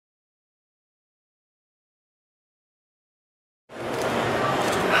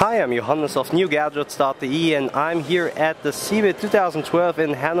Hi, I'm Johannes of NewGadgets.de and I'm here at the Cebit 2012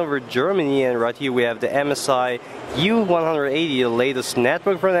 in Hanover, Germany, and right here we have the MSI U180, the latest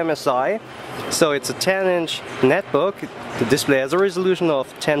netbook from MSI. So it's a 10-inch netbook. The display has a resolution of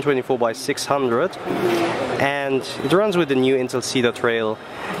 1024 by 600 and it runs with the new Intel Cedar Trail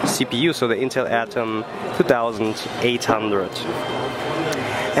CPU, so the Intel Atom 2800.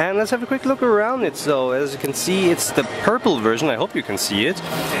 And let's have a quick look around it. So as you can see, it's the purple version. I hope you can see it.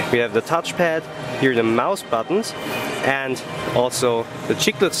 We have the touchpad, here are the mouse buttons, and also the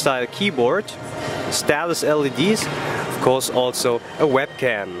chiclet style keyboard, status LEDs, of course also a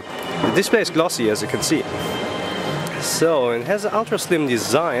webcam. The display is glossy, as you can see. So it has an ultra slim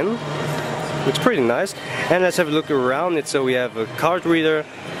design, looks pretty nice. And let's have a look around it. So we have a card reader,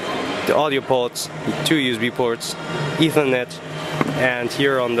 the audio ports, 2 USB ports, Ethernet, and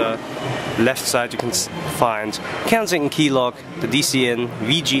here on the left side you can find Kensington key lock, the DCN,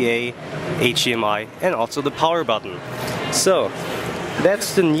 VGA, HDMI, and also the power button. So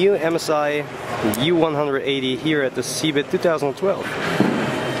that's the new MSI U180 here at the Cebit 2012.